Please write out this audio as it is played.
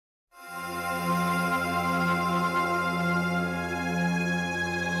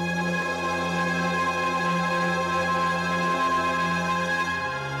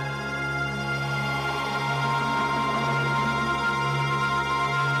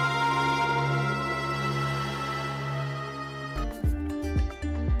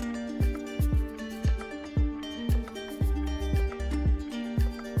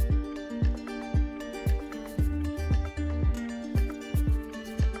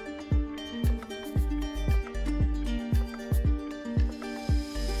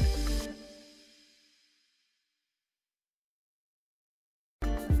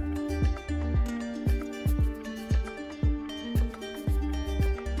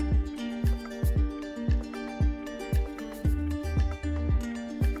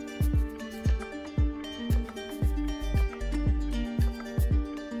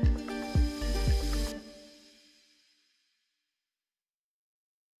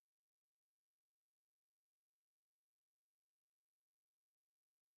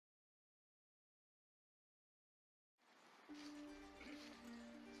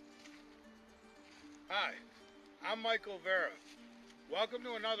Hi, I'm Michael Vera. Welcome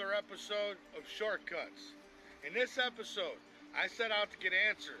to another episode of Shortcuts. In this episode, I set out to get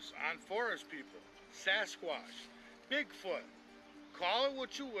answers on forest people, Sasquatch, Bigfoot. Call it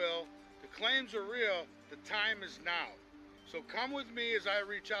what you will, the claims are real, the time is now. So come with me as I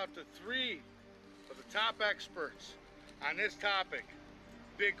reach out to three of the top experts on this topic,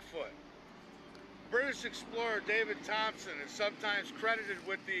 Bigfoot. British explorer David Thompson is sometimes credited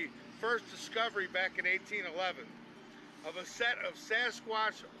with the first discovery back in 1811 of a set of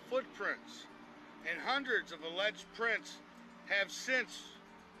Sasquatch footprints, and hundreds of alleged prints have since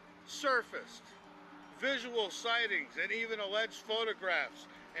surfaced. Visual sightings and even alleged photographs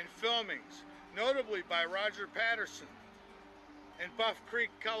and filmings, notably by Roger Patterson in Buff Creek,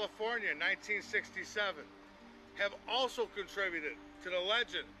 California in 1967, have also contributed to the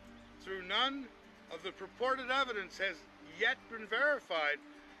legend. Through none of the purported evidence has yet been verified,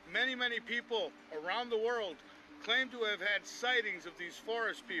 many people around the world claim to have had sightings of these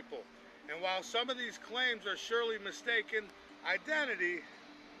forest people. And while some of these claims are surely mistaken identity,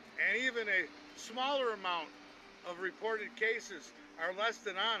 and even a smaller amount of reported cases are less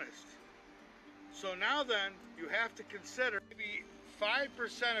than honest. So now then, you have to consider maybe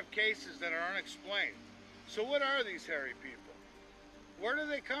 5% of cases that are unexplained. So what are these hairy people? Where do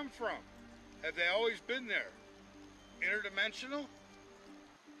they come from? Have they always been there? Interdimensional?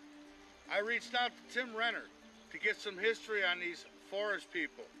 I reached out to Tim Renner to get some history on these forest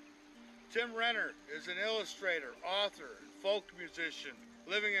people. Tim Renner is an illustrator, author, and folk musician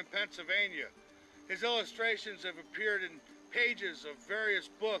living in Pennsylvania. His illustrations have appeared in pages of various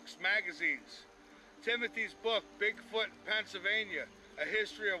books, magazines. Timothy's book, Bigfoot in Pennsylvania, A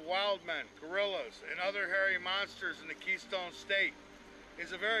History of Wild Men, Gorillas, and Other Hairy Monsters in the Keystone State,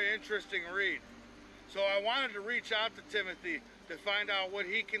 is a very interesting read. So I wanted to reach out to Timothy to find out what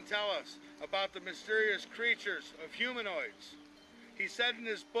he can tell us about the mysterious creatures of humanoids. He said in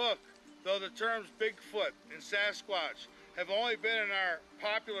his book, though the terms Bigfoot and Sasquatch have only been in our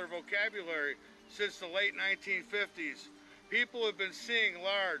popular vocabulary since the late 1950s, people have been seeing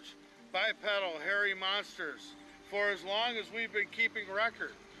large, bipedal, hairy monsters for as long as we've been keeping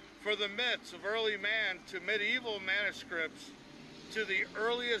record. For the myths of early man to medieval manuscripts to the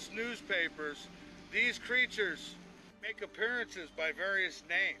earliest newspapers, these creatures make appearances by various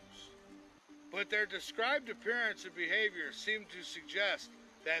names. But their described appearance and behavior seem to suggest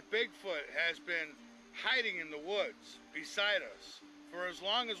that Bigfoot has been hiding in the woods beside us for as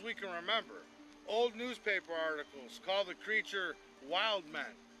long as we can remember. Old newspaper articles call the creature wild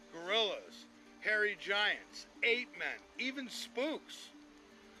men, gorillas, hairy giants, ape men, even spooks.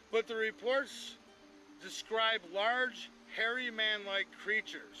 But the reports describe large, hairy man-like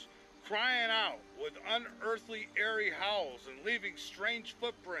creatures crying out with unearthly airy howls and leaving strange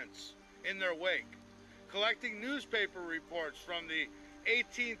footprints in their wake. Collecting newspaper reports from the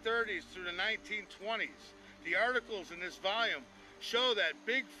 1830s through the 1920s, the articles in this volume show that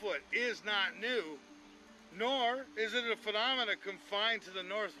Bigfoot is not new, nor is it a phenomenon confined to the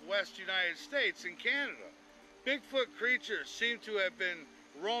northwest United States and Canada. Bigfoot creatures seem to have been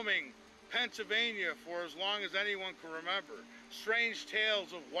roaming Pennsylvania for as long as anyone can remember. Strange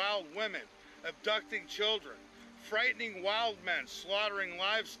tales of wild women abducting children, frightening wild men slaughtering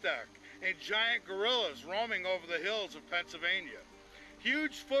livestock, and giant gorillas roaming over the hills of Pennsylvania.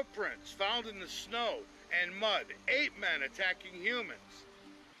 Huge footprints found in the snow and mud, ape men attacking humans,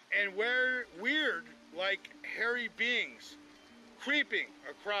 and weird like hairy beings creeping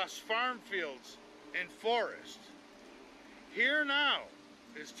across farm fields and forests. Here now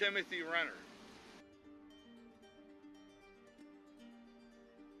is Timothy Renner.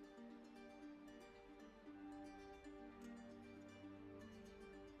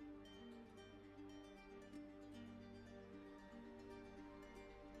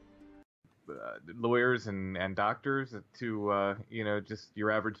 Lawyers and doctors to just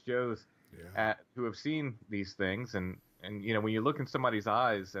your average Joes who have seen these things, and when you look in somebody's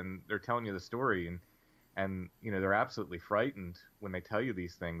eyes and they're telling you the story, and they're absolutely frightened when they tell you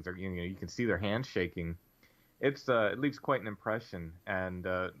these things, or you can see their hands shaking. It leaves quite an impression. And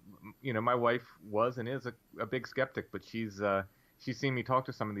my wife was and is a big skeptic, but she's seen me talk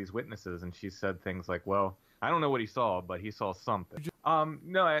to some of these witnesses, and she said things like, well, I don't know what he saw, but he saw something.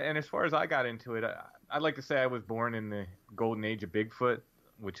 No, and as far as I got into it, I'd like to say I was born in the golden age of Bigfoot,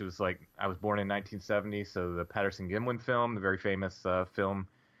 which was like, I was born in 1970, so the Patterson-Gimlin film, the very famous film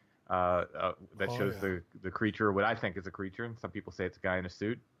that shows the creature, what I think is a creature, and some people say it's a guy in a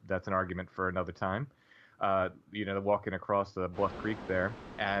suit. That's an argument for another time. walking across the Bluff Creek there,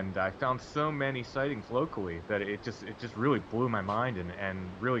 and I found so many sightings locally that it just really blew my mind and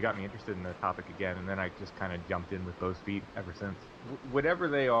really got me interested in the topic again. And then I just kind of jumped in with both feet ever since. Whatever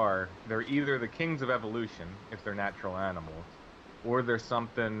they are, they're either the kings of evolution if they're natural animals, or there's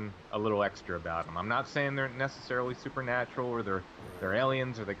something a little extra about them. I'm not saying they're necessarily supernatural or they're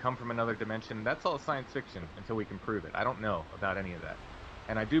aliens or they come from another dimension. That's all science fiction until we can prove it. I don't know about any of that.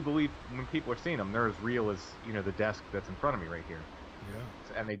 And I do believe when people are seeing them, they're as real as, the desk that's in front of me right here.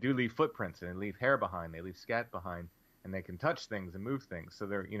 Yeah. And they do leave footprints and they leave hair behind, they leave scat behind, and they can touch things and move things. So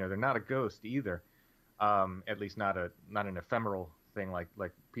they're not a ghost either. At least not an ephemeral thing like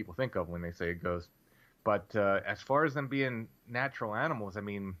people think of when they say a ghost. But as far as them being natural animals, I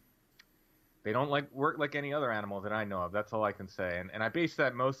mean, they don't work like any other animal that I know of. That's all I can say. And I base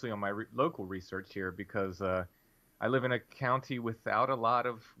that mostly on my local research here because I live in a county without a lot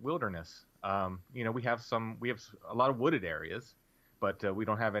of wilderness. We have a lot of wooded areas, but we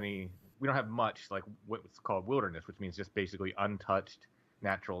don't have much like what's called wilderness, which means just basically untouched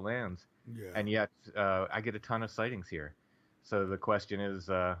natural lands. Yeah. And yet I get a ton of sightings here. So the question is,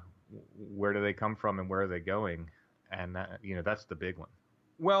 where do they come from and where are they going? And that's the big one.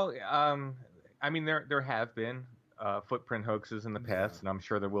 Well, I mean, there have been footprint hoaxes in the past, and I'm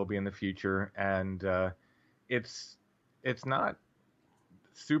sure there will be in the future. And it's not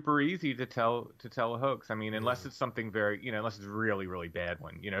super easy to tell a hoax. I mean, unless it's something very, unless it's really, really bad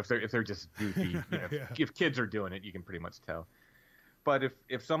one. If they're just goofy, if kids are doing it, you can pretty much tell. But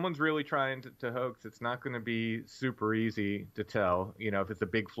if someone's really trying to hoax, it's not going to be super easy to tell. If it's a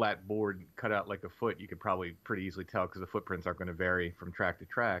big flat board cut out like a foot, you could probably pretty easily tell because the footprints aren't going to vary from track to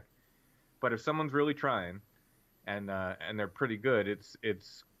track. But if someone's really trying, and they're pretty good, it's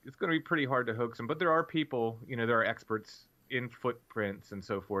going to be pretty hard to hoax them. But there are people, there are experts in footprints and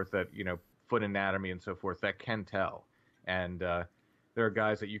so forth that, foot anatomy and so forth that can tell. And there are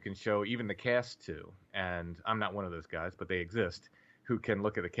guys that you can show even the cast to. And I'm not one of those guys, but they exist, who can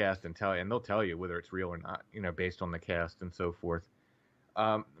look at the cast and they'll tell you whether it's real or not, based on the cast and so forth.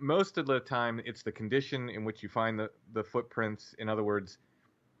 Most of the time, it's the condition in which you find the footprints. In other words,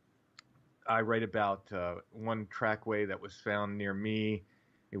 I write about one trackway that was found near me.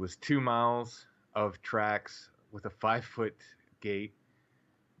 It was 2 miles of tracks with a 5-foot gate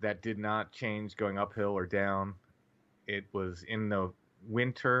that did not change going uphill or down. It was in the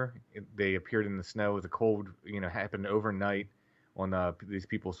winter. They appeared in the snow. It was a cold, happened overnight on these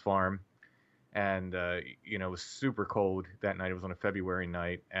people's farm. And, it was super cold that night. It was on a February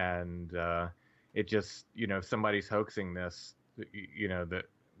night. And it just, if somebody's hoaxing this, that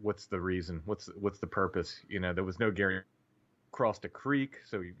what's the reason? What's the purpose? There was no guarantee. Crossed a creek,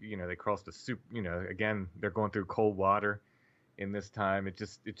 so they crossed again, they're going through cold water in this time. It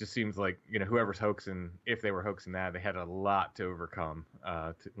just seems like whoever's hoaxing, if they were hoaxing that, they had a lot to overcome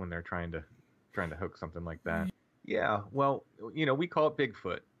when they're trying to hoax something like that. Yeah, well, we call it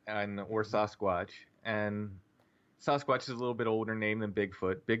Bigfoot or Sasquatch, and Sasquatch is a little bit older name than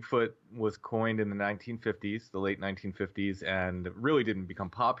Bigfoot. Bigfoot was coined in the 1950s, the late 1950s, and really didn't become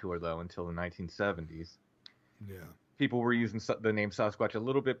popular though until the 1970s. Yeah. People were using the name Sasquatch a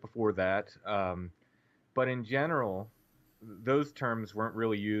little bit before that, but in general, those terms weren't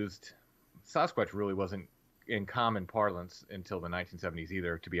really used. Sasquatch really wasn't in common parlance until the 1970s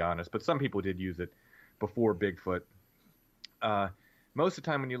either, to be honest, but some people did use it before Bigfoot. Most of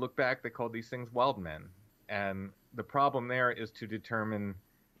the time when you look back, they called these things wild men, and the problem there is to determine,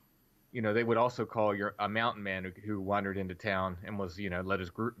 they would also call a mountain man who wandered into town and was, let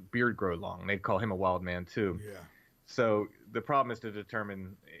his beard grow long. They'd call him a wild man too. Yeah. So the problem is to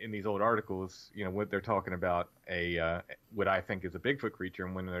determine in these old articles, what they're talking about what I think is a Bigfoot creature,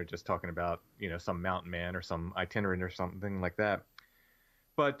 and when they're just talking about, some mountain man or some itinerant or something like that.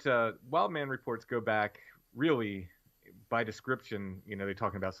 But wild man reports go back really by description, they're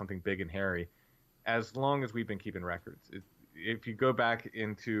talking about something big and hairy, as long as we've been keeping records. If you go back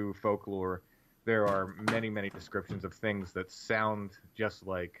into folklore, there are many, many descriptions of things that sound just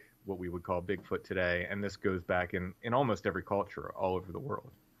like what we would call Bigfoot today, and this goes back in almost every culture all over the world.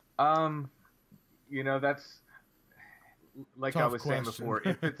 That's like Tough I was question. saying before.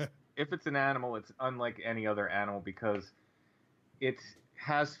 If it's an animal, it's unlike any other animal because it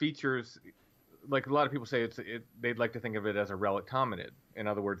has features. Like a lot of people say, they'd like to think of it as a relict hominid. In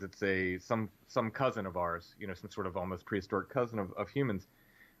other words, it's some cousin of ours, some sort of almost prehistoric cousin of humans.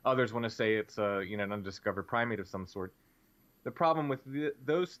 Others want to say it's an undiscovered primate of some sort. The problem with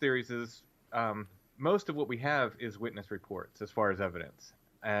those theories is most of what we have is witness reports as far as evidence.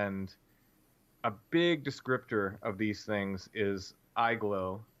 And a big descriptor of these things is eye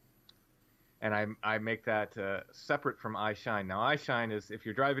glow and I make that separate from eye shine. Now, eye shine is if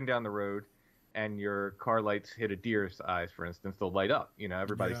you're driving down the road and your car lights hit a deer's eyes, for instance, they'll light up. You know,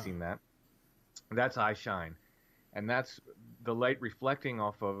 everybody's seen that. That's eye shine, and that's the light reflecting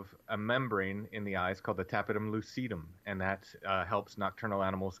off of a membrane in the eyes called the tapetum lucidum, and that helps nocturnal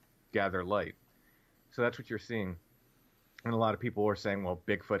animals gather light. So that's what you're seeing. And a lot of people are saying, well,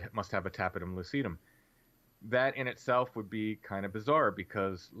 Bigfoot must have a tapetum lucidum. That in itself would be kind of bizarre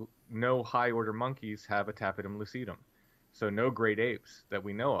because no high-order monkeys have a tapetum lucidum. So no great apes that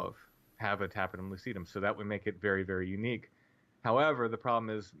we know of have a tapetum lucidum. So that would make it very, very unique. However, the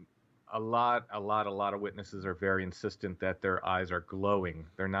problem is a lot of witnesses are very insistent that their eyes are glowing.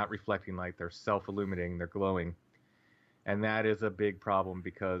 They're not reflecting light. They're self-illuminating. They're glowing. And that is a big problem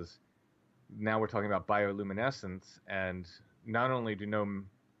because now we're talking about bioluminescence, and not only do no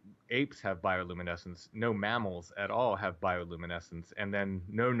apes have bioluminescence, no mammals at all have bioluminescence, and then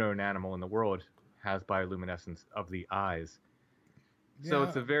no known animal in the world has bioluminescence of the eyes. Yeah. So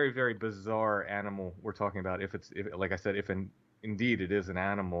it's a very, very bizarre animal we're talking about. If like I said, indeed it is an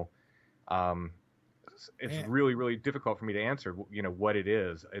animal, it's really, really difficult for me to answer, what it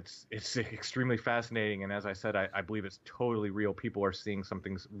is. It's extremely fascinating, and as I said, I believe it's totally real. People are seeing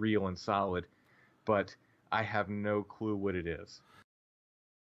something real and solid, but I have no clue what it is.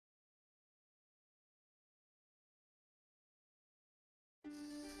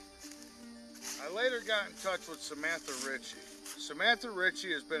 I later got in touch with Samantha Ritchie. Samantha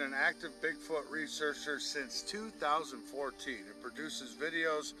Ritchie has been an active Bigfoot researcher since 2014 and produces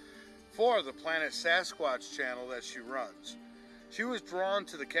videos for the Planet Sasquatch channel that she runs. She was drawn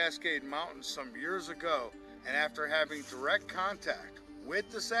to the Cascade Mountains some years ago, and after having direct contact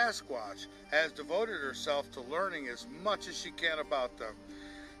with the Sasquatch, has devoted herself to learning as much as she can about them.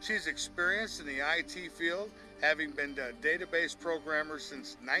 She's experienced in the IT field, having been a database programmer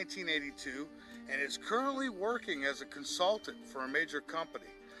since 1982, and is currently working as a consultant for a major company.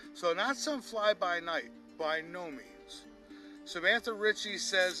 So not some fly-by-night, by no means. Samantha Ritchie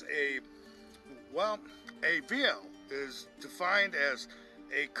says a veil is defined as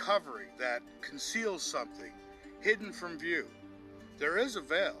a covering that conceals something hidden from view. There is a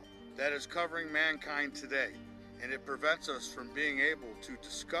veil that is covering mankind today, and it prevents us from being able to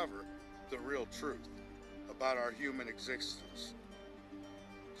discover the real truth about our human existence.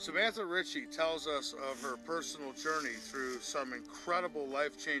 Samantha Ritchie tells us of her personal journey through some incredible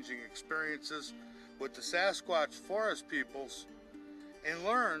life-changing experiences with the Sasquatch forest peoples, and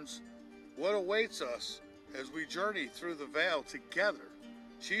learns what awaits us as we journey through the veil together.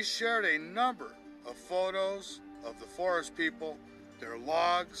 She shared a number of photos of the forest people, their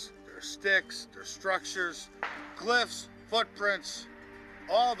logs, their sticks, their structures, glyphs, footprints,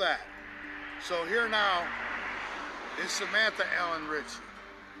 all that. So here now is Samantha Ellen Ritchie.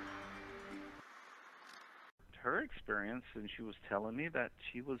 Her experience, and she was telling me that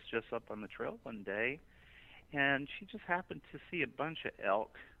she was just up on the trail one day, and she just happened to see a bunch of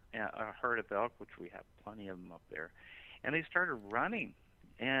elk, a herd of elk, which we have plenty of them up there, and they started running.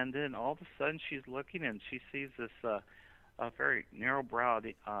 And then all of a sudden she's looking and she sees this a very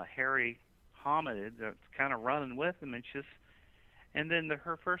narrow-browed, hairy hominid that's kind of running with them, and then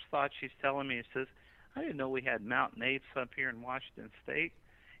her first thought, she's telling me, says, I didn't know we had mountain apes up here in Washington State.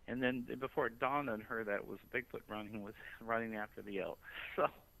 And then before it dawned on her that it was Bigfoot running after the elk. So,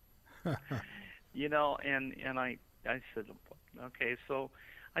 and I said, okay, so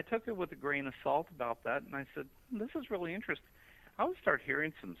I took it with a grain of salt about that, and I said, this is really interesting. I would start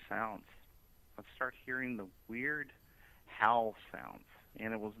hearing some sounds. I'd start hearing the weird howl sounds,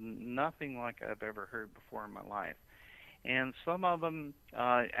 and it was nothing like I've ever heard before in my life. And some of them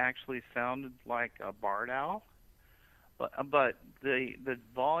actually sounded like a barred owl, but the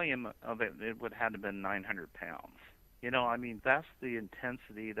volume of it would have been 900 pounds. That's the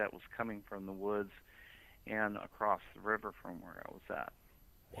intensity that was coming from the woods and across the river from where I was at.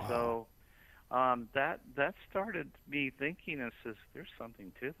 Wow. So that started me thinking, it says, there's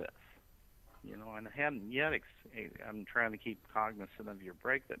something to this. And I hadn't yet, I'm trying to keep cognizant of your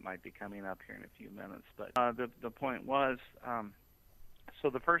break that might be coming up here in a few minutes. But the point was, so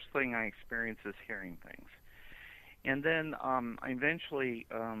the first thing I experienced is hearing things. And then I eventually,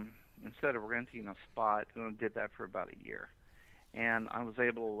 instead of renting a spot, I did that for about a year. And I was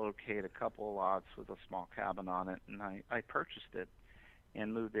able to locate a couple of lots with a small cabin on it, and I purchased it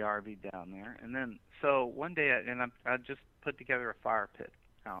and moved the RV down there. And then, so one day, I just put together a fire pit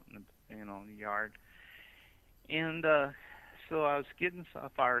out in the yard. And so I was getting a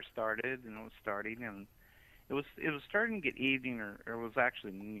fire started, and it was starting, and it was starting to get evening, or it was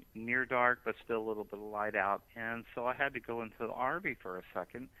actually near dark, but still a little bit of light out. And so I had to go into the RV for a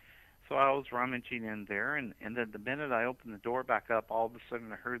second. so I was rummaging in there, and then the minute I opened the door back up, all of a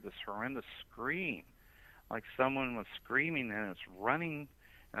sudden I heard this horrendous scream, like someone was screaming, and it's running.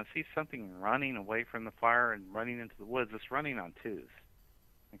 And I see something running away from the fire and running into the woods. It's running on twos,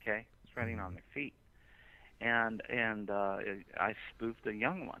 okay? It's running on their feet. And I spoofed a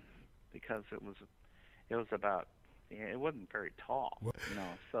young one because it was about, it wasn't very tall, you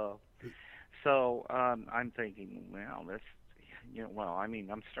know. So I'm thinking, well, this, you know, well, I mean,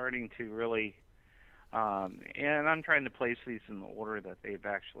 I'm starting to really, and I'm trying to place these in the order that they've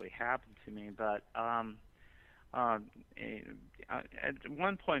actually happened to me. But at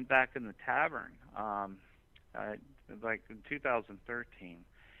one point back in the tavern, like in 2013,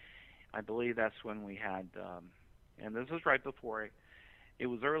 I believe that's when we had, and this was right before it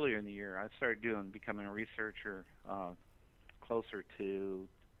was earlier in the year. I started becoming a researcher closer to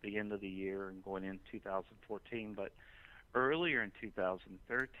the end of the year and going into 2014. But earlier in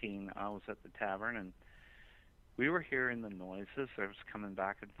 2013, I was at the tavern, and we were hearing the noises. There was coming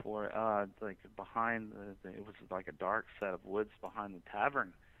back and forth, like behind it was like a dark set of woods behind the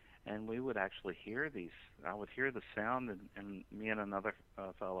tavern, and we would actually hear these. I would hear the sound, and me and another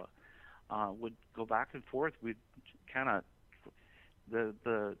fella would go back and forth. We'd kind of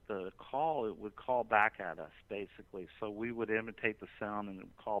the call. It would call back at us basically. So we would imitate the sound, and it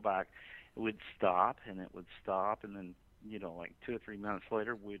would call back. It would stop, and it would stop, and then, you know, like 2 or 3 minutes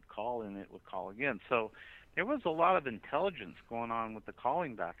later, we'd call, and it would call again. So there was a lot of intelligence going on with the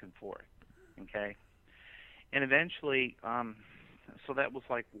calling back and forth, okay? And eventually, so that was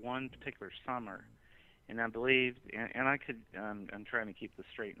like one particular summer, and I believe, and I could, I'm trying to keep this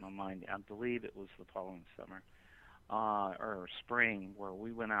straight in my mind, I believe it was the following summer, or spring, where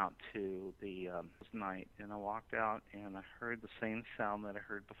we went out to the night, and I walked out, and I heard the same sound that I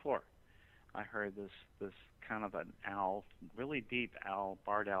heard before. I heard this kind of an owl, really deep owl,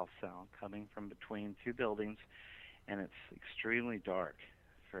 barred owl sound coming from between two buildings, and it's extremely dark,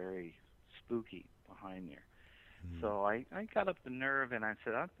 very spooky behind there. So I got up the nerve, and I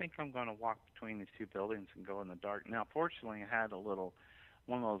said, I think I'm going to walk between these two buildings and go in the dark. Now, fortunately, I had one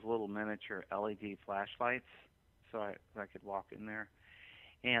of those little miniature LED flashlights, so I could walk in there.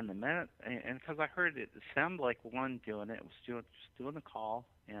 And the minute, and because I heard it sounded like one doing it, was just doing the call,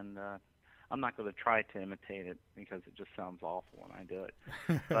 and I'm not going to try to imitate it because it just sounds awful when I do it.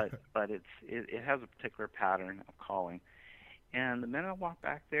 but it has a particular pattern of calling. And the minute I walked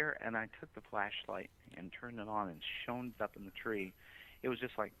back there and I took the flashlight and turned it on and shone it up in the tree, it was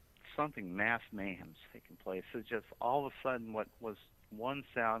just like something mass mayhem's taking place. It just all of a sudden, what was one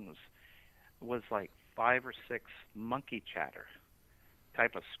sound was like 5 or 6 monkey chatter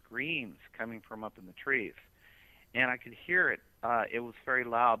type of screams coming from up in the trees. And I could hear it. It was very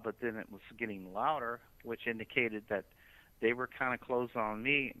loud, but then it was getting louder, which indicated that they were kind of close on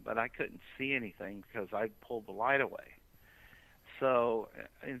me, but I couldn't see anything because I pulled the light away. So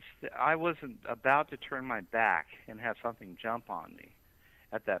I wasn't about to turn my back and have something jump on me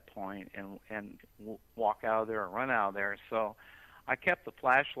at that point and walk out of there or run out of there. So I kept the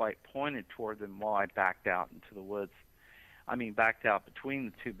flashlight pointed toward them while I backed out into the woods. I mean, backed out between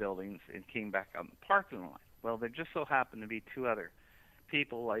the two buildings and came back out in the parking lot. Well, there just so happened to be 2 other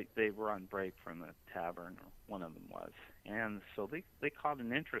people, like they were on break from the tavern, or one of them was. And so they caught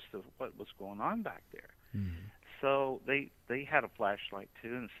an interest of what was going on back there. Mm-hmm. So they had a flashlight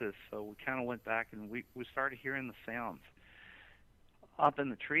too, and so we kind of went back and we started hearing the sounds up in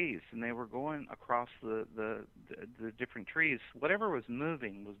the trees, and they were going across the different trees. Whatever was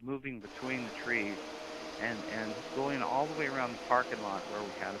moving between the trees and going all the way around the parking lot where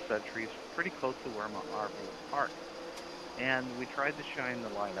we had a set of trees pretty close to where our RV was parked. And we tried to shine the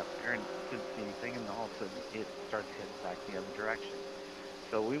light up there and couldn't see anything, and all of a sudden it started to head back the other direction.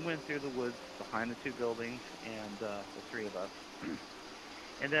 So we went through the woods behind the 2 buildings, and the 3 of us.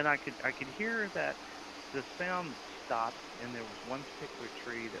 And then I could hear that the sound stopped, and there was one particular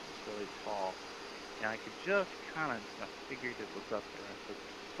tree that was really tall, and I could just kind of figured it was up there. I said,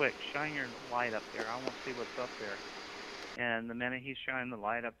 "Quick, shine your light up there. I want to see what's up there." And the minute he shined the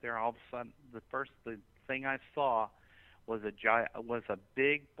light up there, all of a sudden, the thing I saw was a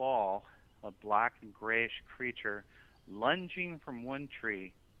big ball, a black and grayish creature, lunging from one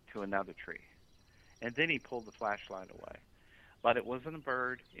tree to another tree. And then he pulled the flashlight away. But it wasn't a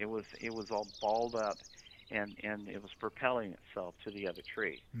bird. It was all balled up, and it was propelling itself to the other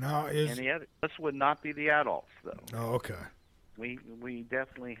tree. Now this would not be the adults, though. Oh, okay. We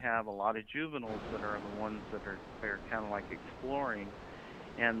definitely have a lot of juveniles that are the ones that are kind of like exploring.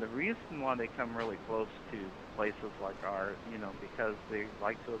 And the reason why they come really close to places like ours, because they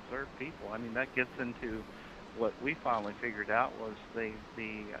like to observe people. I mean, that gets into what we finally figured out was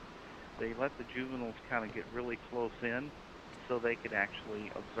they let the juveniles kind of get really close in, so they could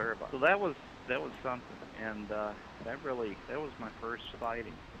actually observe us. So that was something, and that was my first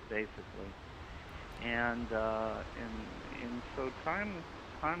sighting, basically. And so time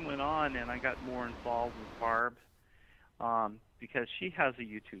went on, and I got more involved with Barb, because she has a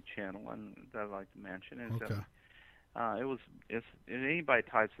YouTube channel, and that I'd like to mention is Okay. it's anybody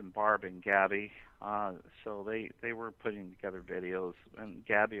types in Barb and Gabby, so they were putting together videos, and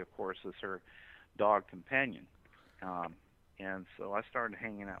Gabby, of course, is her dog companion, and so I started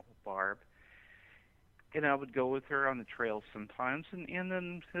hanging out with Barb, and I would go with her on the trails sometimes, and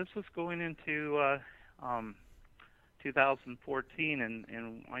then this was going into 2014,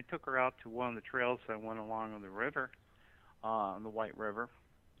 and I took her out to one of the trails that went along the river, the White River,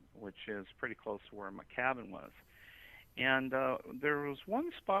 which is pretty close to where my cabin was. And there was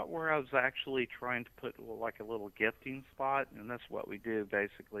one spot where I was actually trying to put like a little gifting spot, and that's what we do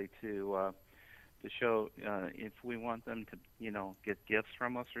basically to show if we want them to, get gifts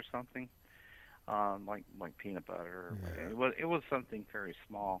from us or something, like peanut butter. Yeah. It was something very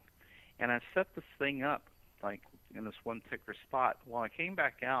small, and I set this thing up like in this one particular spot. Well, I came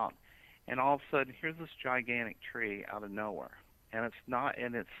back out, and all of a sudden, here's this gigantic tree out of nowhere, and it's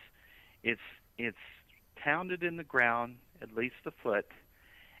pounded in the ground at least a foot,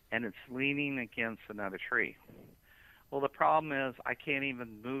 and it's leaning against another tree. Well, the problem is I can't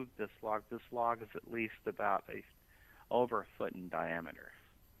even move this log. This log is at least about over a foot in diameter.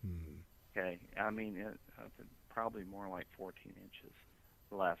 Okay, I mean probably more like 14 inches,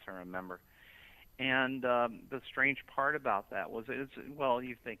 the last I remember. And the strange part about that was, you're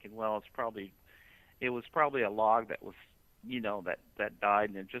thinking, it was probably a log that was, that died,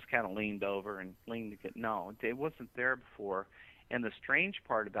 and it just kind of leaned over and leaned against. No, it wasn't there before. And the strange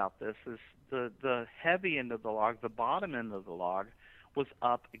part about this is the heavy end of the log, the bottom end of the log, was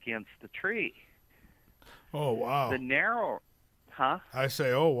up against the tree. Oh, wow. The narrow, huh? I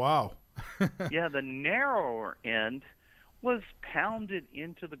say, oh, wow. Yeah, the narrower end was pounded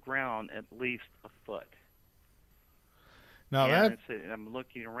into the ground at least a foot. Now and I'm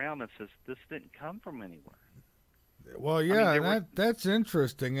looking around and it says this didn't come from anywhere. Well, yeah, that's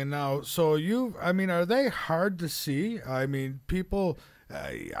interesting. And now, so are they hard to see? I mean, people,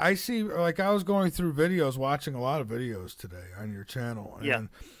 I see, like I was going through videos, watching a lot of videos today on your channel. And,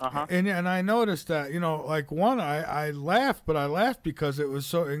 yeah. And I noticed that, like one, I laughed, but I laughed because it was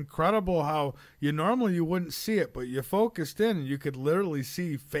so incredible how normally you wouldn't see it, but you focused in and you could literally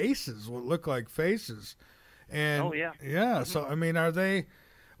see faces, what looked like faces. And, oh, yeah. Yeah. Mm-hmm. So, I mean, are they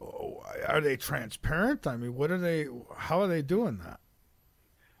transparent? I mean, how are they doing that?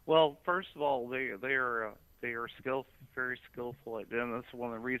 Well, first of all, they are very skillful at doing this. One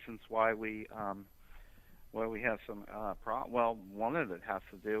of the reasons why we have some one of it has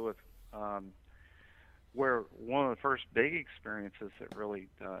to do with where one of the first big experiences that really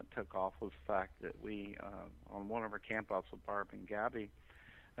took off was the fact that we on one of our campouts with Barb and Gabby,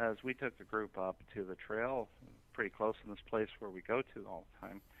 as we took the group up to the trail pretty close in this place where we go to all the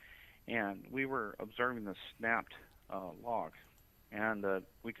time, and we were observing this snapped log, and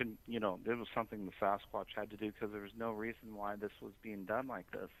we could, it was something the Sasquatch had to do because there was no reason why this was being done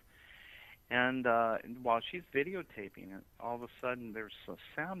like this. And while she's videotaping it, all of a sudden there's a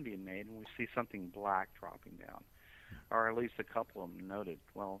sound being made, and we see something black dropping down, or at least a couple of them noted.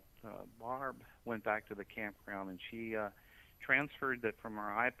 Well, Barb went back to the campground, and she transferred it from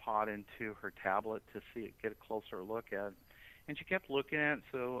her iPod into her tablet to get a closer look at it. And she kept looking at it,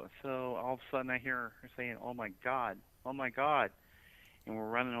 so all of a sudden I hear her saying, "Oh my God, oh my God." And we're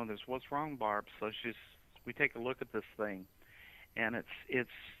running on this, "What's wrong, Barb?" So we take a look at this thing, and it's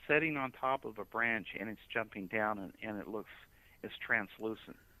sitting on top of a branch, and it's jumping down, and it's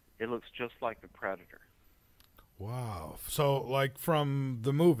translucent. It looks just like the predator. Wow. So like from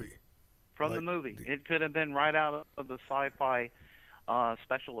the movie. From the movie. It could have been right out of the sci-fi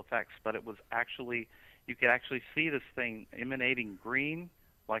special effects, but it was actually, you could actually see this thing emanating green,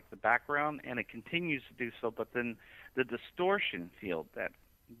 like the background, and it continues to do so, but then the distortion field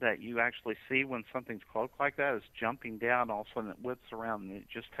that you actually see when something's cloaked like that is jumping down, all of a sudden it whips around, and it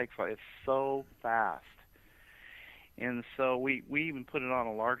just takes off. It's so fast. And so we even put it on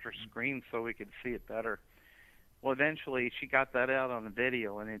a larger screen so we could see it better. Well, eventually she got that out on the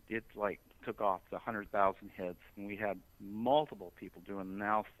video, and it like took off the 100,000 hits, and we had multiple people doing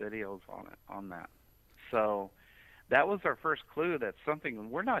analysis videos on that. So that was our first clue that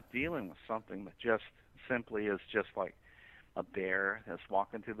we're not dealing with something that just simply is just like a bear that's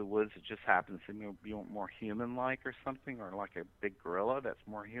walking through the woods. It just happens to be more human-like or something, or like a big gorilla that's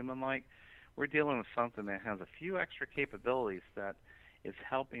more human-like. We're dealing with something that has a few extra capabilities that is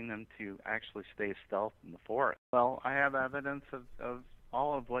helping them to actually stay stealth in the forest. Well, I have evidence of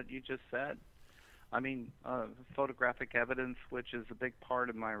all of what you just said. I mean, photographic evidence, which is a big part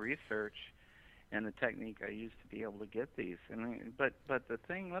of my research and the technique I use to be able to get these. But the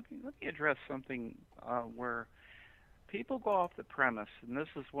thing, let me address something where people go off the premise, and this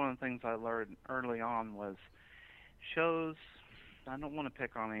is one of the things I learned early on was shows. I don't want to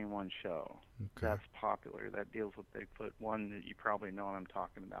pick on any one show that's popular that deals with Bigfoot. One that you probably know what I'm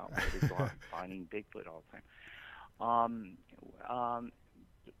talking about, where they go out finding Bigfoot all the time.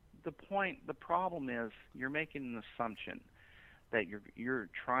 The problem is you're making an assumption that you're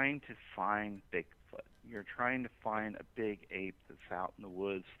trying to find Bigfoot. You're trying to find a big ape that's out in the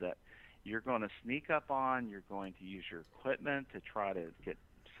woods that you're going to sneak up on. You're going to use your equipment to try to get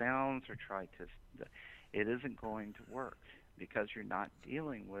sounds or try to. It isn't going to work because you're not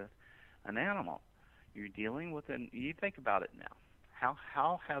dealing with an animal. You're dealing with an. You think about it now.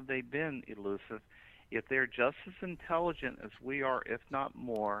 How have they been elusive if they're just as intelligent as we are, if not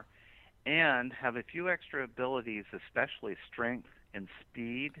more, and have a few extra abilities, especially strength and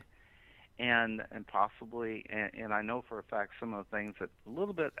speed, and possibly, and I know for a fact some of the things that a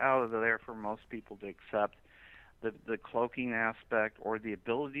little bit out of there for most people to accept, the cloaking aspect or the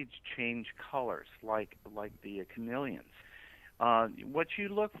ability to change colors, like the chameleons. What you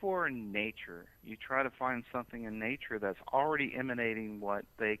look for in nature, you try to find something in nature that's already emanating what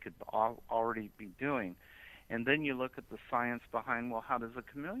they could already be doing. And then you look at the science behind, well, how does a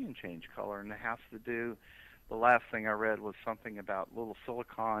chameleon change color? And it has to do, the last thing I read was something about little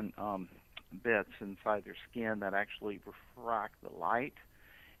silicon bits inside their skin that actually refract the light.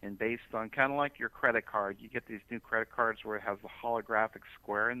 And based on, kind of like your credit card, you get these new credit cards where it has the holographic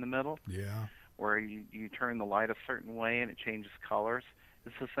square in the middle. Yeah. Where you turn the light a certain way and it changes colors.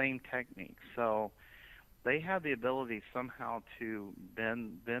 It's the same technique. So they have the ability somehow to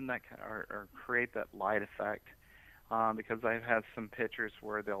bend that or create that light effect, because I've had some pictures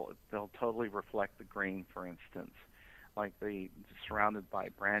where they'll totally reflect the green, for instance, like they surrounded by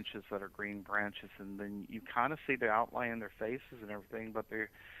branches that are green branches, and then you kind of see the outline in their faces and everything, but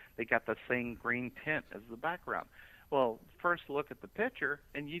they got the same green tint as the background. Well, first look at the picture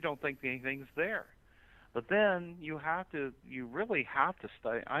and you don't think anything's there. But then you really have to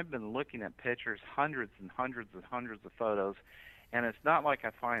study. I've been looking at pictures, hundreds and hundreds and hundreds of photos, and it's not like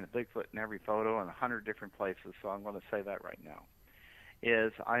I find a Bigfoot in every photo in 100 different places, so I'm going to say that right now.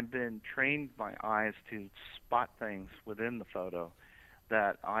 I've been trained my eyes to spot things within the photo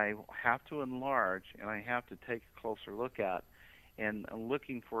that I have to enlarge and I have to take a closer look at, and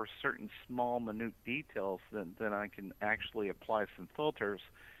looking for certain small, minute details, then I can actually apply some filters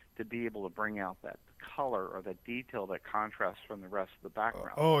to be able to bring out that color or that detail that contrasts from the rest of the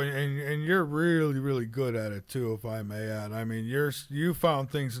background. Oh, and you're really, really good at it too, if I may add. I mean, you found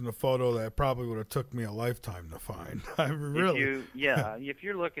things in the photo that probably would have took me a lifetime to find. I really. If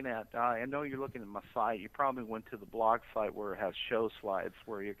you're looking at, I know you're looking at my site. You probably went to the blog site where it has show slides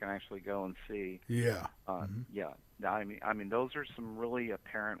where you can actually go and see. Yeah. Yeah. I mean, those are some really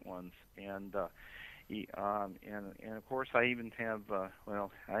apparent ones, and of course I even have.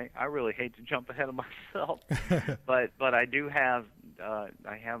 I really hate to jump ahead of myself, but I do have.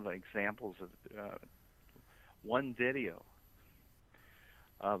 I have examples of one video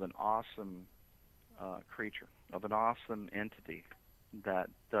of an awesome creature, of an awesome entity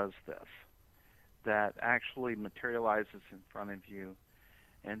that does this, that actually materializes in front of you,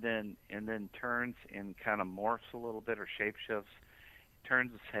 and then turns and kind of morphs a little bit or shapeshifts,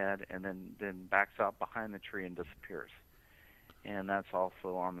 turns its head, and then backs out behind the tree and disappears. And that's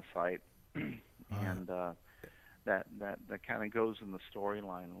also on the site. And that kind of goes in the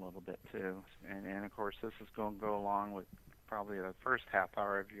storyline a little bit too. And of course this is going to go along with probably the first half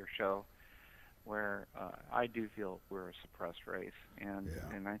hour of your show, where I do feel we're a suppressed race.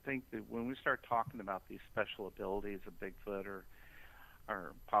 And I think that when we start talking about these special abilities of Bigfoot or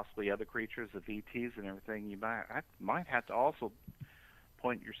possibly other creatures of ETs and everything, you might have to also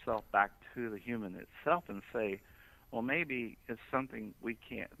point yourself back to the human itself and say, well, maybe it's something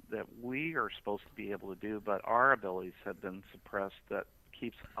that we are supposed to be able to do, but our abilities have been suppressed that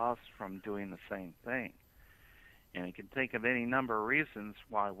keeps us from doing the same thing. And you can think of any number of reasons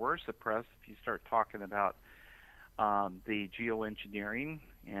why we're suppressed. If you start talking about the geoengineering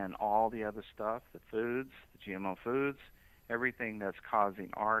and all the other stuff, the foods, the GMO foods, everything that's causing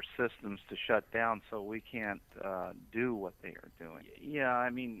our systems to shut down so we can't do what they are doing. Yeah, I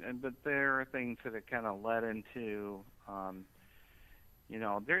mean, but there are things that have kind of led into,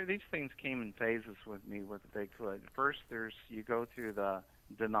 these things came in phases with me with Bigfoot. First, you go through the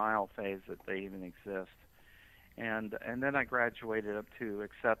denial phase that they even exist. And then I graduated up to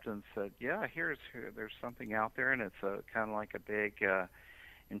acceptance that there's something out there, and it's a kind of like a big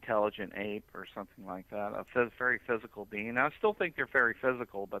intelligent ape or something like that, a very physical being. I still think they're very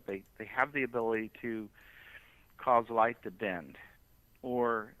physical, but they have the ability to cause light to bend,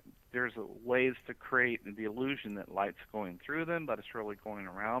 or there's ways to create the illusion that light's going through them, but it's really going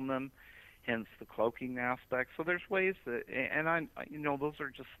around them, hence the cloaking aspect. So there's ways that, and those are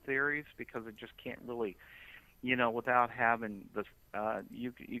just theories, because it just can't really, without having this,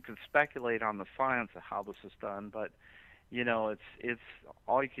 you can speculate on the science of how this is done, but it's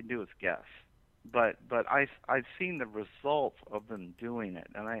all you can do is guess. But I've seen the results of them doing it,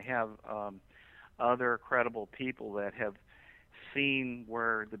 and I have other credible people that have seen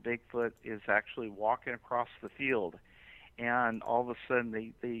where the Bigfoot is actually walking across the field, and all of a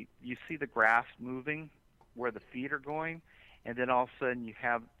sudden you see the grass moving where the feet are going, and then all of a sudden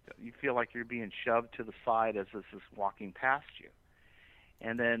you feel like you're being shoved to the side as this is walking past you.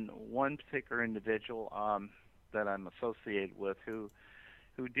 And then one particular individual that I'm associated with who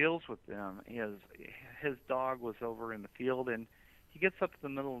deals with them, his dog was over in the field, and he gets up in the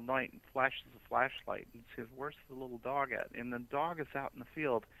middle of the night and flashes a flashlight and says, "Where's the little dog at?" And the dog is out in the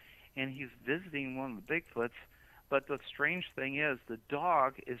field, and he's visiting one of the Bigfoots. But the strange thing is, the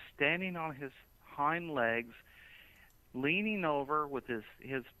dog is standing on his hind legs, leaning over with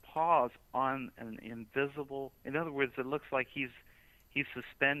his paws on an invisible. In other words, it looks like he's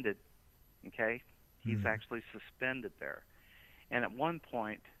suspended. Okay, he's actually suspended there. And at one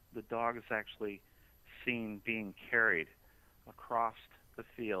point, the dog is actually seen being carried across the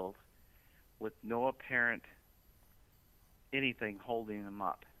field with no apparent anything holding him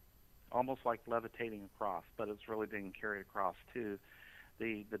up, almost like levitating across, but it's really being carried across to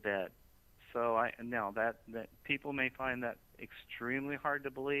the bed. So I know that people may find that extremely hard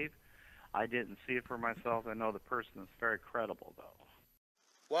to believe. I didn't see it for myself. I know the person is very credible, though.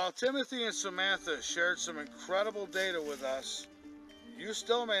 While Timothy and Samantha shared some incredible data with us, you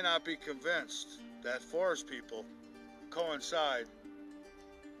still may not be convinced that forest people coincide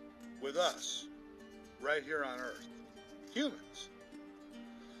with us right here on Earth, humans.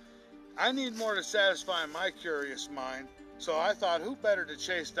 I need more to satisfy my curious mind, so I thought who better to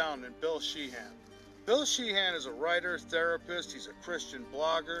chase down than Bill Sheehan. Bill Sheehan is a writer, therapist, he's a Christian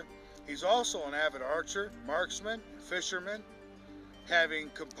blogger. He's also an avid archer, marksman, and fisherman, having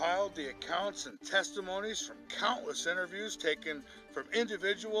compiled the accounts and testimonies from countless interviews taken from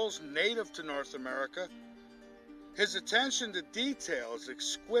individuals native to North America. His attention to detail is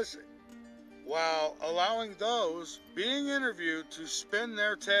exquisite, while allowing those being interviewed to spin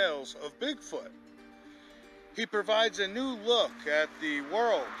their tales of Bigfoot. He provides a new look at the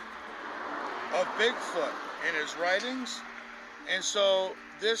world of Bigfoot in his writings, and so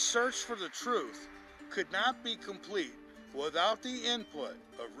this search for the truth could not be complete without the input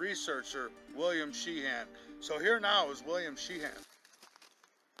of researcher William Sheehan. So here now is William Sheehan.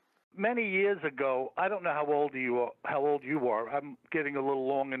 Many years ago, I don't know how old you are. I'm getting a little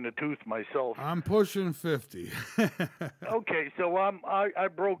long in the tooth myself. I'm pushing 50. Okay, so I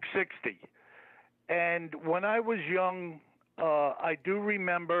broke 60. And when I was young, I do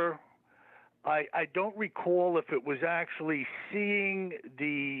remember, I don't recall if it was actually seeing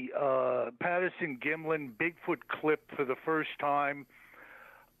the Patterson-Gimlin Bigfoot clip for the first time,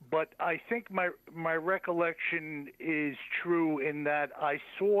 but I think my recollection is true in that I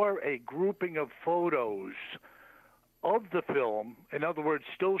saw a grouping of photos of the film, in other words,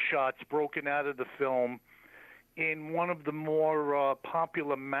 still shots broken out of the film, in one of the more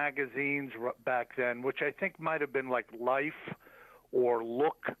popular magazines back then, which I think might have been like Life or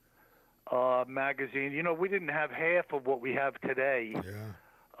Look magazine. You know, we didn't have half of what we have today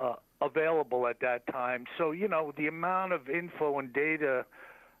available at that time. So, you know, the amount of info and data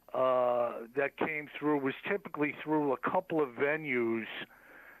that came through was typically through a couple of venues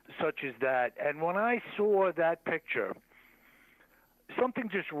such as that. And when I saw that picture, something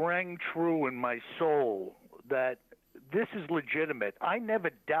just rang true in my soul that this is legitimate. I never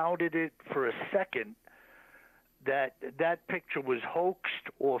doubted it for a second that that picture was hoaxed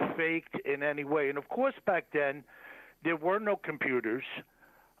or faked in any way. And of course, back then, there were no computers.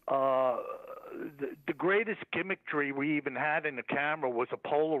 The greatest gimmickry we even had in the camera was a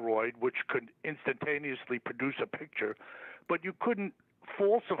Polaroid, which could instantaneously produce a picture, but you couldn't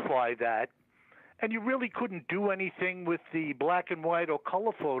falsify that, and you really couldn't do anything with the black and white or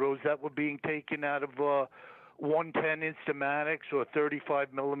color photos that were being taken out of 110 Instamatics or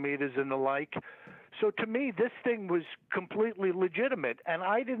 35 millimeters and the like. So to me, this thing was completely legitimate, and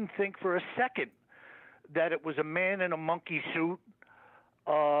I didn't think for a second that it was a man in a monkey suit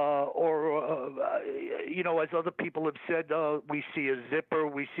as other people have said, we see a zipper,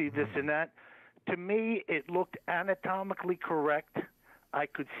 we see this and that. To me, it looked anatomically correct. I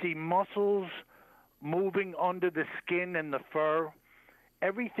could see muscles moving under the skin and the fur.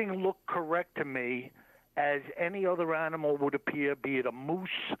 Everything looked correct to me, as any other animal would appear, be it a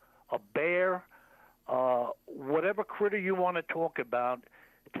moose, a bear, whatever critter you want to talk about.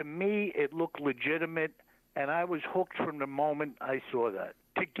 To me, it looked legitimate, and I was hooked from the moment I saw that.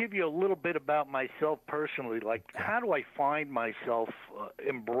 To give you a little bit about myself personally, like how do I find myself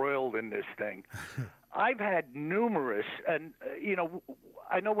embroiled in this thing? I've had numerous, and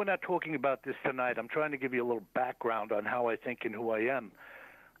I know we're not talking about this tonight. I'm trying to give you a little background on how I think and who I am.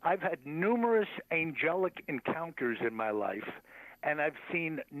 I've had numerous angelic encounters in my life, and I've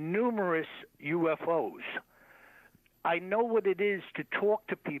seen numerous UFOs. I know what it is to talk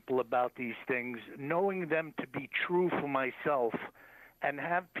to people about these things, knowing them to be true for myself, and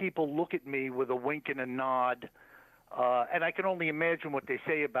have people look at me with a wink and a nod, and I can only imagine what they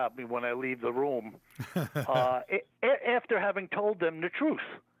say about me when I leave the room after having told them the truth.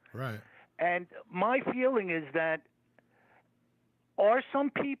 Right. And my feeling is that, are some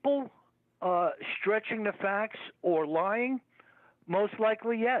people stretching the facts or lying? Most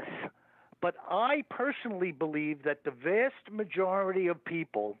likely, yes. But I personally believe that the vast majority of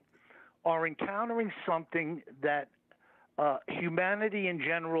people are encountering something that humanity in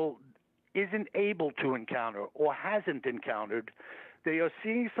general isn't able to encounter or hasn't encountered. They are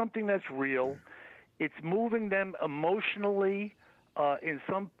seeing something that's real. It's moving them emotionally, in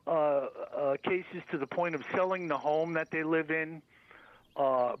some cases to the point of selling the home that they live in,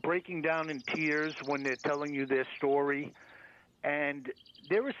 breaking down in tears when they're telling you their story. And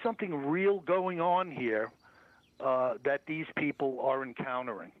there is something real going on here that these people are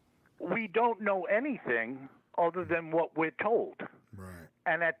encountering. We don't know anything other than what we're told. Right.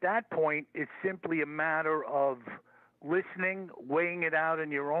 And at that point, it's simply a matter of listening, weighing it out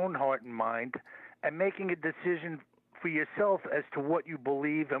in your own heart and mind, and making a decision for yourself as to what you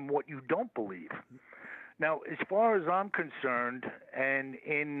believe and what you don't believe. Now, as far as I'm concerned, and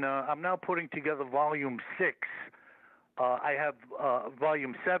I'm now putting together Volume 6. I have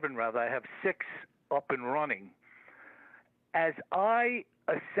Volume 7, rather. I have 6 up and running. As I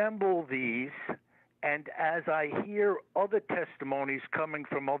assemble these, and as I hear other testimonies coming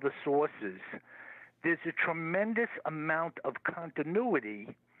from other sources, there's a tremendous amount of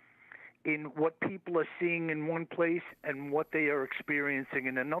continuity in what people are seeing in one place and what they are experiencing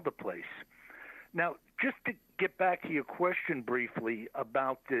in another place. Now, just to get back to your question briefly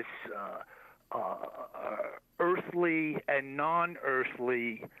about this earthly and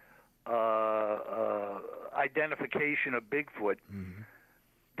non-earthly identification of Bigfoot,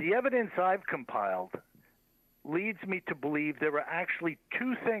 the evidence I've compiled leads me to believe there are actually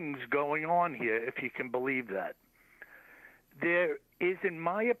two things going on here, if you can believe that. There is, in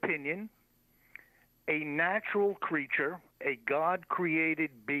my opinion, a natural creature, a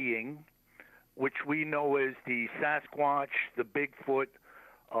God-created being, which we know as the Sasquatch, the Bigfoot,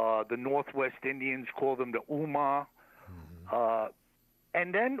 the Northwest Indians call them the Uma.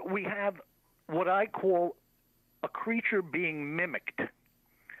 And then we have what I call a creature being mimicked.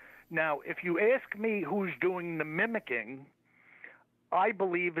 Now, if you ask me who's doing the mimicking, I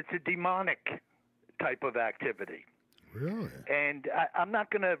believe it's a demonic type of activity. Really? And I'm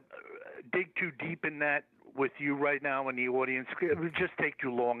not going to dig too deep in that with you right now in the audience. It would just take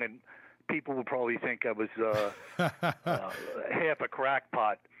too long, and people would probably think I was half a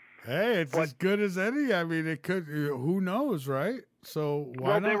crackpot. Hey, it's as good as any. I mean, it could. Who knows, right? So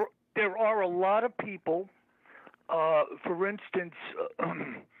why not? There are a lot of people. For instance,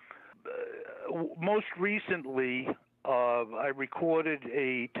 most recently, I recorded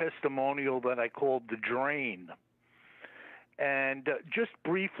a testimonial that I called The Drain. And just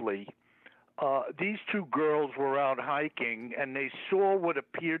briefly, these two girls were out hiking, and they saw what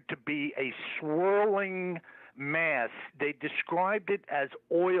appeared to be a swirling mass. They described it as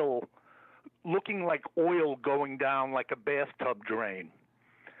oil, looking like oil going down like a bathtub drain.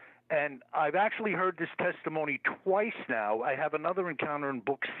 And I've actually heard this testimony twice now. I have another encounter in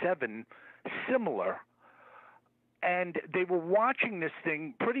Book 7, similar. And they were watching this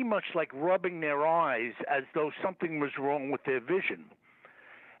thing pretty much like rubbing their eyes as though something was wrong with their vision.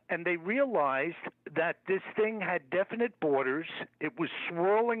 And they realized that this thing had definite borders. It was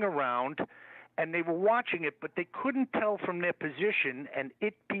swirling around, and they were watching it, but they couldn't tell from their position and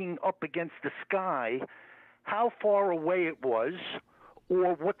it being up against the sky how far away it was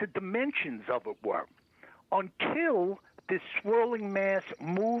or what the dimensions of it were, until this swirling mass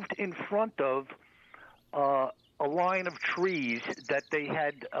moved in front of a line of trees that they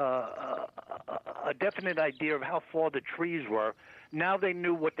had a definite idea of how far the trees were. Now they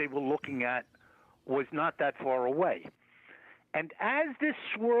knew what they were looking at was not that far away. And as this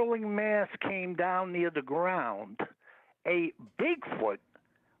swirling mass came down near the ground, a Bigfoot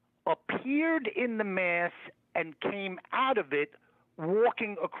appeared in the mass and came out of it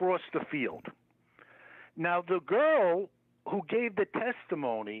walking across the field. Now, the girl who gave the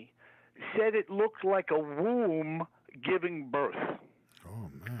testimony said it looked like a womb giving birth. Oh,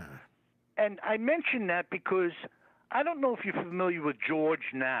 man. And I mention that because I don't know if you're familiar with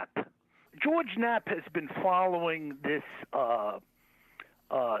George Knapp. George Knapp has been following this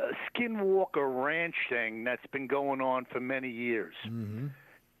Skinwalker Ranch thing that's been going on for many years. Mm-hmm.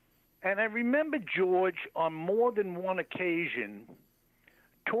 And I remember George on more than one occasion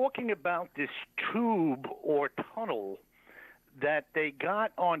talking about this tube or tunnel that they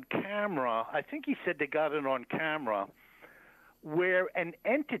got on camera. I think he said they got it on camera, where an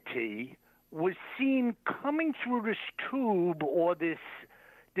entity was seen coming through this tube or this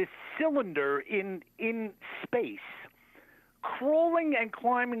cylinder in space, crawling and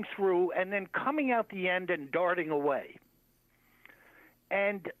climbing through and then coming out the end and darting away.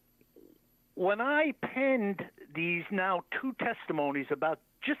 And when I penned these now 2 testimonies about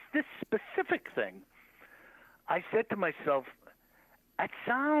just this specific thing, I said to myself, that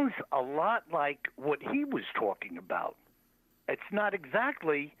sounds a lot like what he was talking about. It's not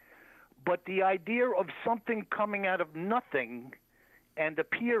exactly, but the idea of something coming out of nothing and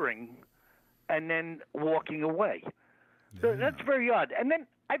appearing and then walking away. Yeah. So that's very odd. And then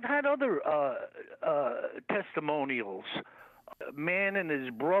I've had other testimonials. A man and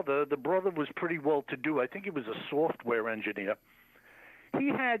his brother, the brother was pretty well-to-do. I think he was a software engineer. He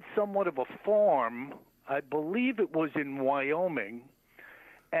had somewhat of a farm, I believe it was in Wyoming,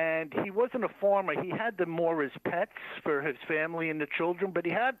 and he wasn't a farmer. He had them more as pets for his family and the children, but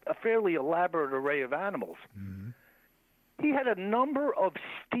he had a fairly elaborate array of animals. Mm-hmm. He had a number of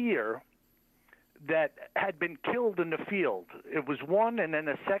steer that had been killed in the field. It was one and then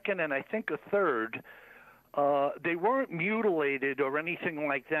a second and I think a third. They weren't mutilated or anything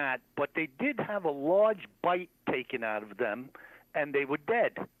like that, but they did have a large bite taken out of them, and they were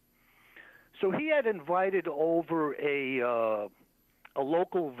dead. So he had invited over a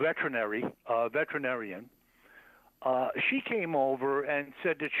local veterinarian. She came over and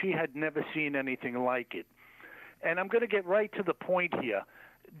said that she had never seen anything like it. And I'm going to get right to the point here.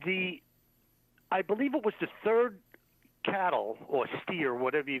 I believe it was the third cattle or steer,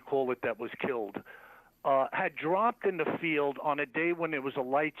 whatever you call it, that was killed, had dropped in the field on a day when there was a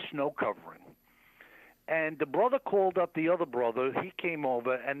light snow covering. And the brother called up the other brother. He came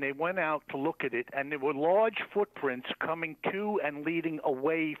over, and they went out to look at it, and there were large footprints coming to and leading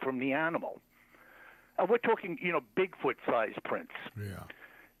away from the animal. And we're talking, Bigfoot-sized prints. Yeah.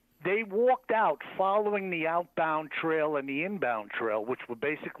 They walked out following the outbound trail and the inbound trail, which were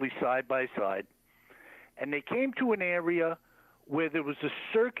basically side by side. And they came to an area where there was a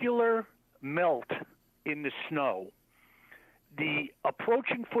circular melt in the snow. The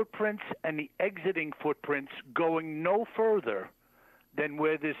approaching footprints and the exiting footprints going no further than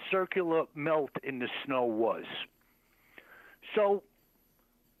where this circular melt in the snow was. So,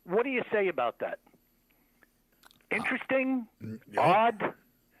 what do you say about that? Interesting? Yeah. Odd?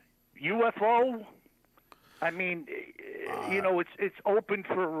 UFO? I mean, it's open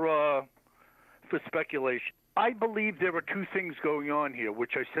for speculation. I believe there are 2 things going on here,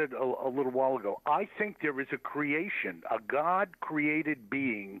 which I said a little while ago. I think there is a creation, a God-created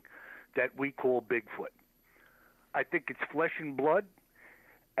being that we call Bigfoot. I think it's flesh and blood,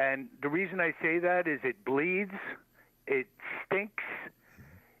 and the reason I say that is it bleeds, it stinks,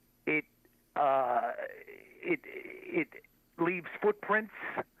 it leaves footprints.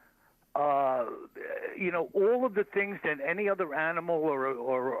 All of the things that any other animal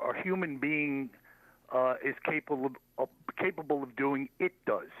or human being is capable of doing, it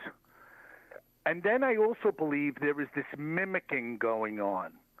does. And then I also believe there is this mimicking going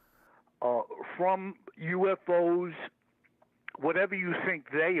on from UFOs, whatever you think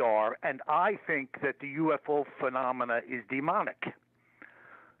they are, and I think that the UFO phenomena is demonic.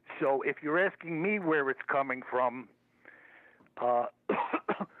 So if you're asking me where it's coming from,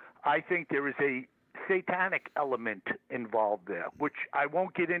 I think there is a satanic element involved there, which I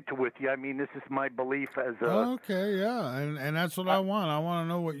won't get into with you. I mean, this is my belief as a... Okay, yeah, and that's what I want. I want to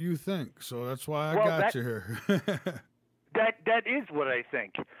know what you think, so that's why I got you here. that is what I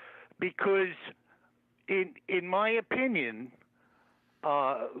think, because in my opinion,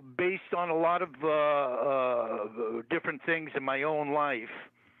 based on a lot of different things in my own life,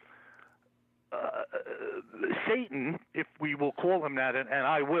 Satan, if we will call him that, and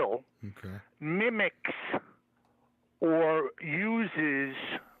I will, mimics or uses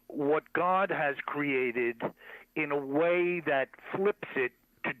what God has created in a way that flips it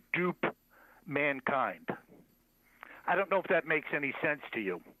to dupe mankind. I don't know if that makes any sense to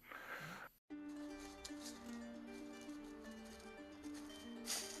you.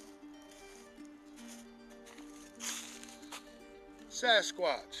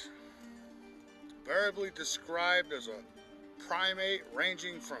 Sasquatch, variably described as a primate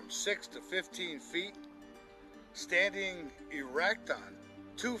ranging from 6 to 15 feet, standing erect on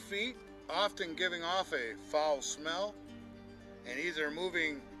 2 feet, often giving off a foul smell, and either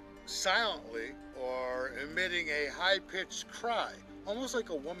moving silently or emitting a high-pitched cry, almost like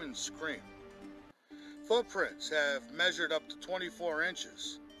a woman's scream. Footprints have measured up to 24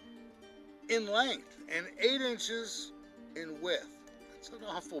 inches in length and 8 inches in width. It's an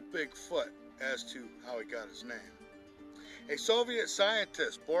awful big foot as to how he got his name. A Soviet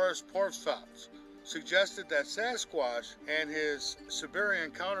scientist, Boris Porfsov, suggested that Sasquatch and his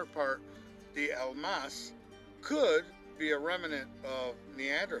Siberian counterpart, the Almas, could be a remnant of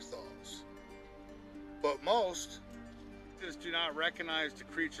Neanderthals. But most do not recognize the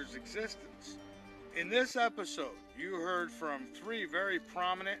creature's existence. In this episode, you heard from 3 very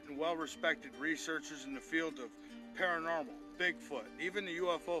prominent and well-respected researchers in the field of paranormal, Bigfoot, even the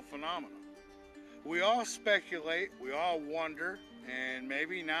UFO phenomena. We all speculate, we all wonder, and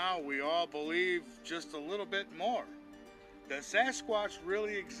maybe now we all believe just a little bit more. Does Sasquatch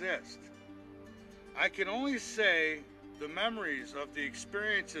really exist? I can only say the memories of the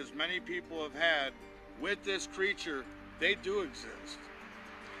experiences many people have had with this creature, they do exist.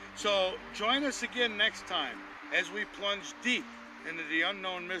 So join us again next time as we plunge deep into the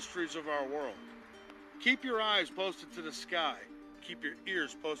unknown mysteries of our world. Keep your eyes posted to the sky. Keep your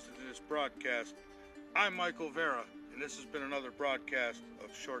ears posted to this broadcast. I'm Michael Vera, and this has been another broadcast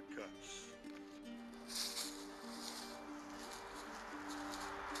of Shortcuts.